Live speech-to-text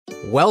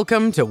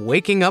Welcome to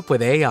Waking Up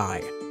with AI,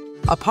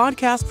 a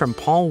podcast from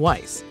Paul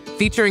Weiss,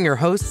 featuring your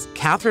hosts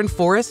Katherine,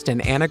 Forrest,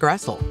 and Anna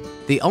Gressel.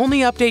 The only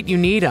update you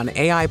need on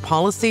AI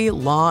policy,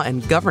 law,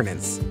 and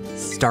governance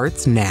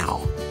starts now.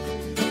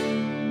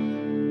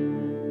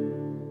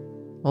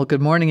 Well,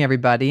 good morning,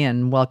 everybody,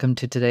 and welcome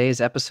to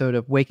today's episode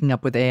of Waking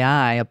Up with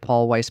AI, a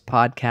Paul Weiss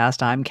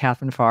podcast. I'm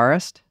Katherine,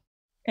 Forrest.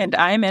 And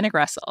I'm Anna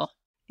Gressel.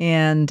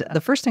 And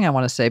the first thing I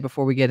want to say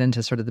before we get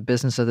into sort of the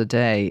business of the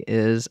day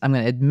is I'm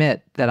going to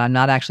admit that I'm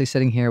not actually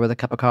sitting here with a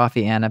cup of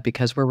coffee, Anna,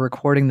 because we're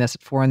recording this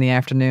at 4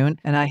 p.m,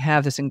 and I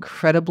have this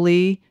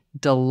incredibly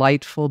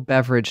delightful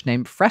beverage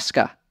named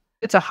Fresca.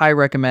 It's a high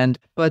recommend,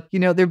 but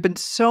there have been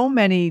so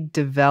many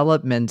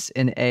developments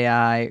in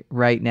AI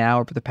right now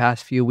over the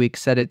past few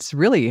weeks that it's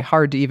really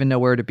hard to even know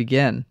where to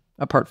begin,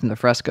 apart from the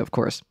Fresca, of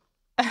course.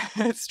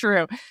 It's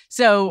true.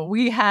 So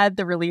we had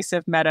the release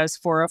of Meta's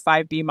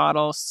 405B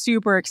model,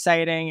 super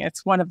exciting.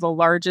 It's one of the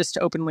largest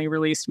openly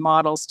released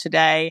models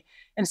today.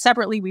 And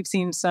separately, we've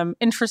seen some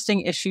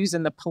interesting issues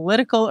in the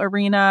political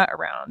arena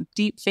around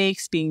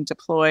deepfakes being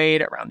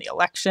deployed around the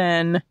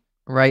election.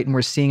 Right. And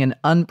we're seeing an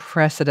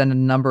unprecedented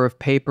number of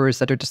papers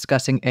that are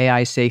discussing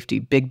AI safety.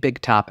 Big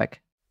topic.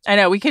 I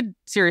know, we could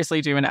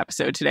seriously do an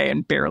episode today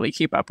and barely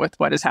keep up with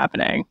what is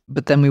happening.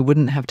 But then we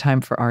wouldn't have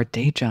time for our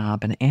day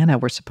job. And Anna,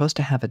 we're supposed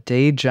to have a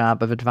day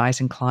job of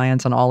advising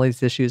clients on all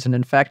these issues. And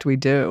in fact, we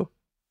do.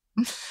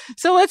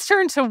 So let's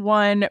turn to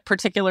one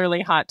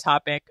particularly hot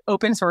topic,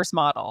 open source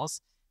models.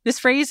 This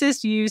phrase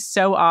is used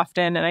so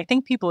often, and I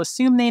think people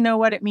assume they know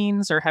what it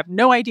means or have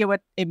no idea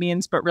what it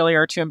means, but really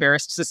are too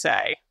embarrassed to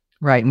say.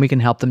 Right. And we can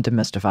help them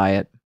demystify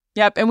it.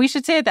 Yep. And we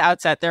should say at the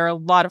outset, there are a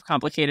lot of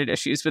complicated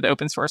issues with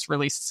open source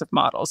releases of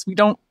models. We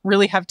don't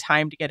really have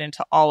time to get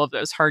into all of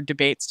those hard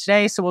debates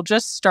today, so we'll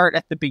just start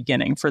at the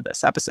beginning for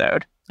this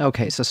episode.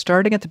 Okay. So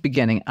starting at the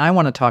beginning, I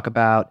want to talk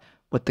about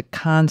what the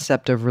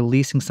concept of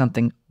releasing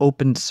something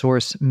open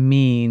source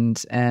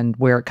means and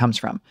where it comes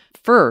from.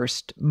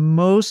 First,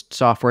 most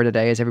software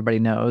today, as everybody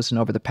knows, and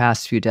over the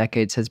past few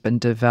decades, has been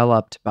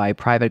developed by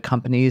private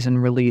companies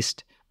and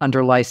released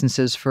under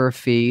licenses for a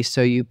fee.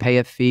 So you pay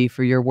a fee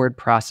for your word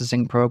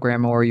processing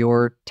program or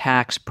your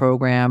tax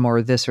program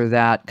or this or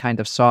that kind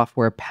of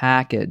software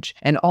package.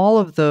 And all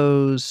of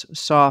those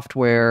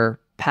software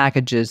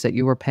packages that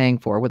you were paying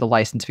for with a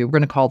license fee, we're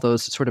going to call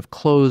those sort of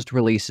closed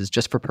releases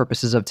just for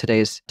purposes of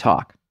today's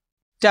talk.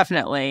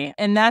 Definitely.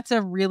 And that's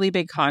a really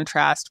big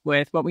contrast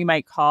with what we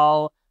might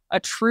call a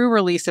true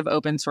release of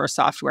open source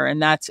software. And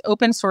that's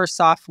open source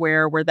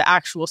software where the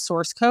actual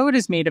source code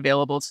is made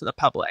available to the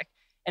public.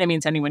 And it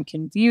means anyone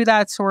can view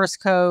that source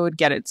code,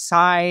 get its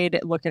side,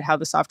 look at how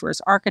the software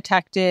is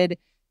architected.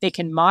 They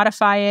can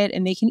modify it,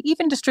 and they can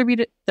even distribute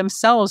it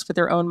themselves with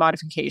their own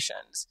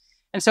modifications.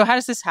 And so how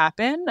does this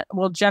happen?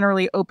 Well,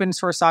 generally, open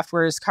source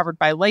software is covered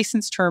by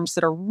license terms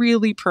that are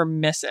really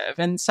permissive.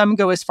 And some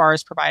go as far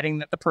as providing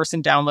that the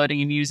person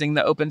downloading and using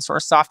the open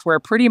source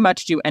software pretty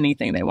much do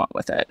anything they want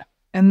with it.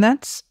 And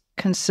that's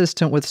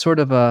consistent with sort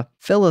of a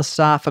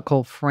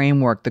philosophical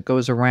framework that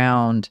goes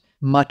around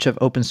much of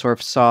open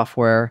source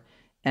software,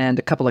 and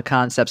a couple of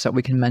concepts that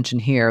we can mention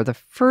here. The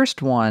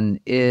first one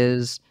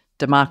is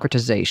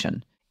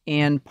democratization.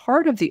 And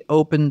part of the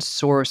open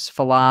source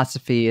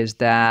philosophy is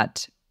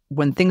that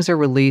when things are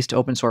released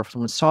open source,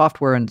 when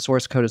software and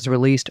source code is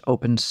released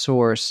open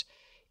source,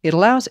 it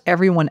allows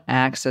everyone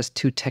access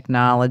to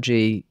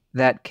technology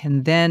that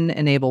can then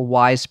enable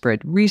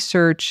widespread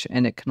research,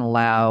 and it can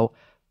allow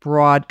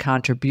broad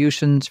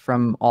contributions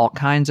from all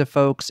kinds of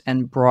folks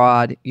and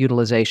broad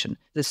utilization.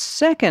 The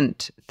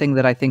second thing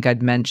that I think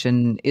I'd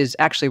mention is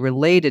actually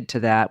related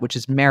to that, which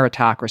is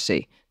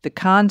meritocracy. The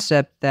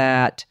concept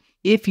that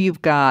if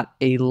you've got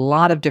a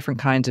lot of different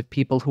kinds of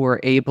people who are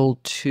able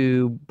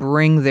to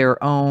bring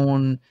their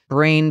own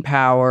brain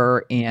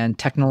power and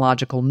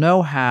technological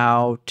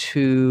know-how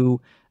to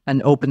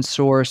an open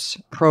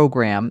source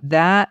program,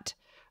 that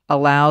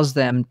allows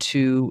them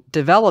to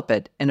develop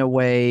it in a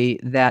way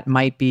that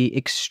might be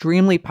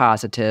extremely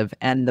positive,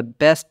 and the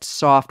best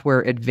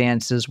software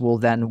advances will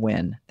then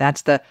win.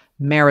 That's the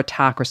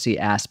meritocracy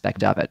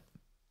aspect of it.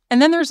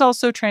 And then there's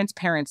also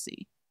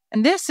transparency.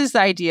 And this is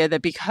the idea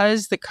that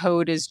because the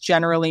code is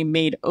generally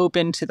made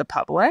open to the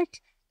public,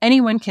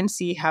 anyone can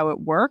see how it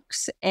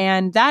works,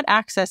 and that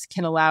access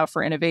can allow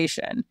for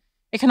innovation.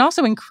 It can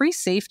also increase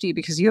safety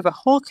because you have a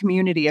whole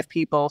community of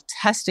people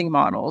testing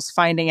models,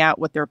 finding out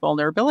what their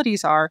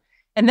vulnerabilities are,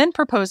 and then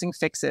proposing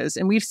fixes.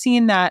 And we've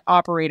seen that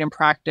operate in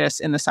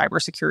practice in the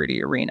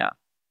cybersecurity arena.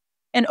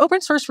 And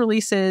open source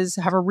releases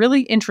have a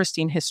really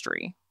interesting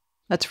history.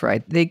 That's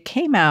right. They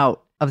came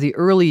out of the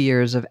early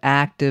years of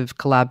active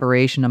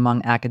collaboration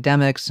among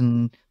academics,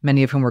 and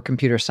many of whom were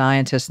computer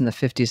scientists in the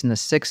 50s and the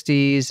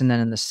 60s. And then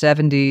in the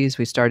 70s,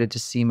 we started to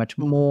see much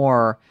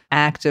more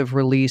active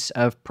release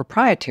of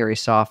proprietary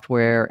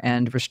software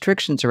and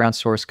restrictions around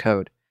source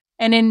code.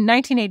 And in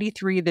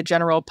 1983, the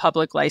General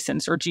Public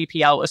License, or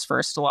GPL, was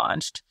first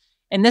launched.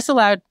 And this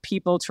allowed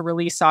people to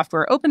release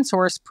software open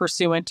source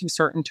pursuant to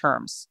certain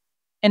terms.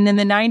 And in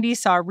the 90s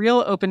saw a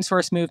real open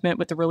source movement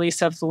with the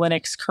release of the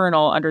Linux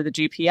kernel under the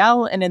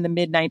GPL. And in the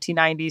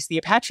mid-1990s, the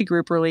Apache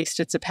group released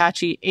its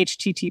Apache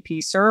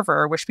HTTP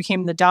server, which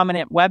became the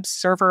dominant web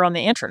server on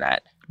the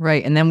internet.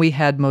 Right. And then we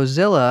had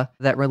Mozilla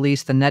that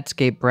released the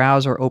Netscape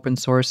browser open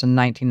source in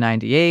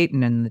 1998.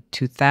 And in the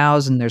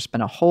 2000, there's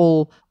been a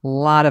whole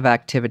lot of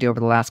activity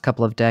over the last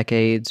couple of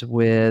decades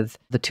with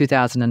the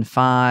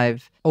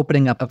 2005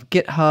 opening up of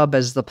GitHub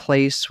as the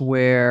place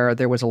where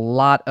there was a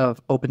lot of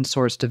open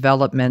source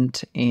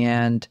development,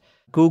 and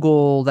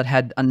Google that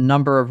had a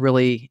number of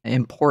really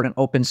important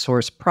open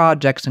source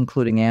projects,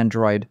 including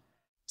Android.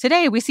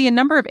 Today, we see a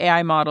number of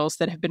AI models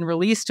that have been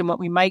released in what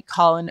we might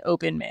call an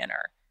open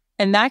manner.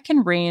 And that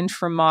can range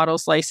from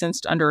models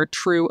licensed under a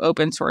true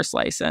open source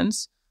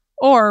license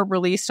or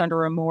released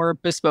under a more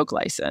bespoke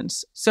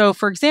license. So,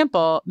 for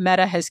example,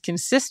 Meta has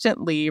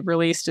consistently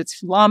released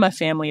its Llama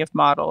family of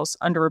models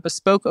under a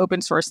bespoke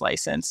open source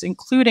license,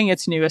 including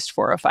its newest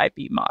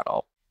 405B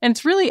model. And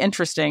it's really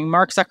interesting.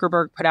 Mark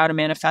Zuckerberg put out a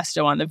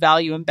manifesto on the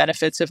value and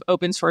benefits of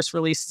open source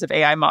releases of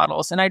AI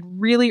models. And I'd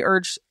really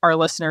urge our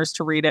listeners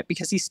to read it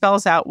because he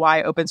spells out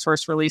why open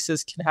source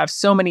releases can have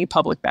so many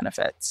public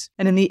benefits.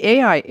 And in the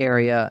AI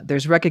area,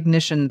 there's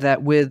recognition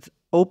that with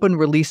open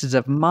releases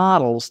of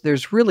models,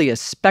 there's really a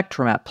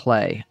spectrum at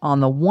play. On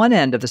the one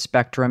end of the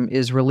spectrum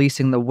is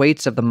releasing the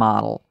weights of the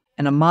model.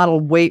 And a model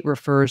weight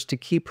refers to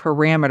key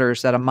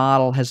parameters that a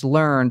model has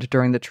learned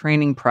during the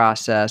training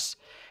process.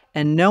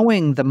 And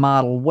knowing the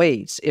model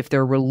weights, if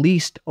they're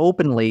released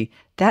openly,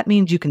 that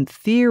means you can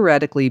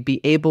theoretically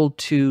be able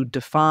to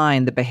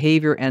define the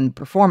behavior and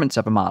performance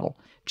of a model.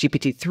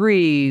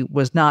 GPT-3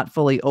 was not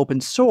fully open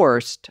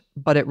sourced,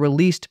 but it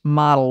released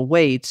model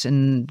weights,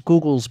 and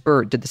Google's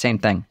BERT did the same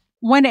thing.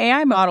 When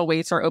AI model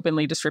weights are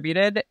openly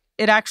distributed,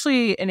 it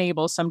actually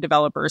enables some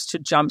developers to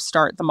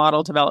jumpstart the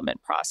model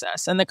development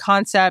process. And the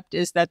concept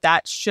is that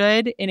that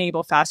should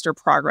enable faster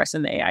progress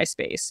in the AI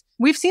space.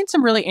 We've seen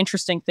some really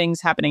interesting things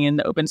happening in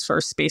the open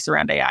source space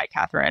around AI,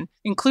 Katherine,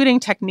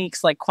 including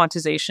techniques like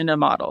quantization of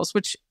models,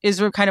 which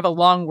is kind of a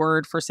long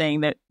word for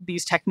saying that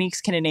these techniques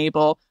can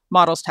enable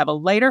models to have a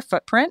lighter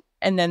footprint,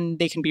 and then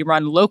they can be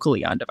run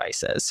locally on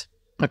devices.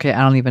 Okay,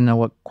 I don't even know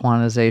what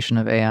quantization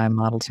of AI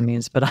models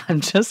means, but I'm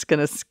just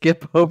going to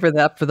skip over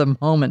that for the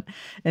moment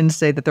and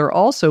say that there are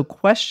also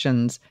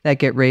questions that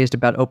get raised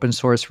about open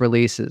source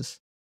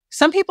releases.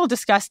 Some people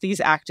discuss these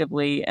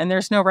actively, and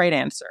there's no right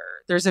answer.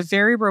 There's a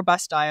very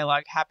robust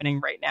dialogue happening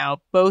right now,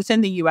 both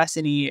in the US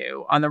and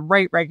EU, on the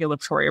right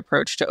regulatory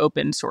approach to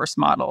open source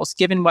models,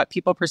 given what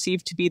people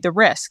perceive to be the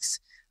risks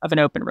of an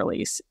open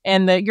release.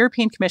 And the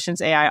European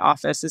Commission's AI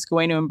office is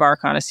going to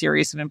embark on a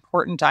series of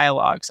important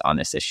dialogues on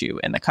this issue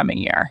in the coming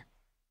year.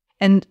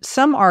 And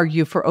some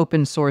argue for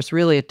open source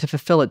really to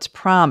fulfill its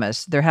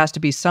promise. There has to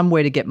be some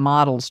way to get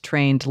models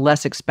trained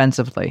less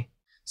expensively.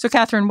 So,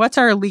 Katherine, what's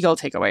our legal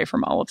takeaway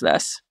from all of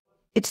this?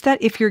 It's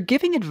that if you're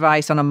giving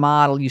advice on a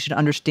model, you should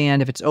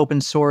understand if it's open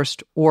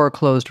sourced or a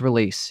closed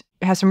release.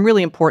 It has some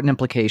really important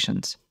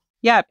implications.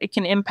 Yeah, it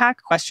can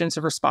impact questions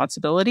of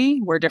responsibility,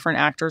 where different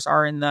actors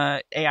are in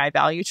the AI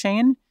value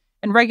chain.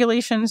 And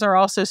regulations are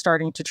also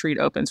starting to treat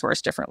open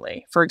source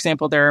differently. For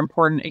example, there are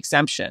important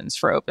exemptions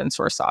for open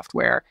source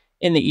software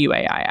in the EU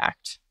AI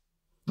Act.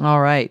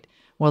 All right.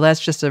 Well,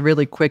 that's just a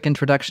really quick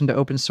introduction to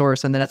open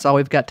source, and that's all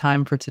we've got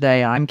time for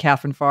today. I'm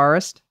Katherine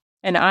Forrest.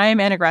 And I'm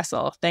Anna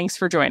Gressel. Thanks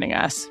for joining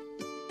us.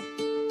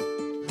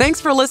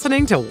 Thanks for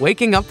listening to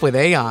Waking Up with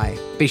AI.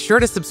 Be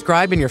sure to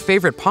subscribe in your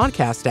favorite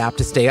podcast app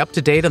to stay up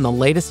to date on the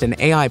latest in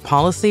AI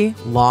policy,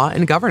 law,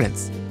 and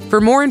governance.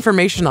 For more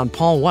information on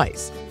Paul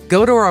Weiss,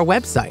 go to our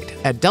website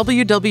at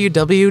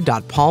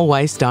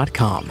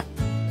www.paulweiss.com.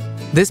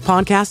 This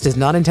podcast is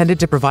not intended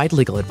to provide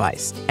legal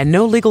advice, and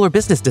no legal or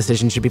business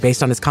decision should be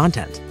based on its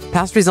content.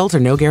 Past results are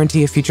no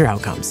guarantee of future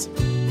outcomes.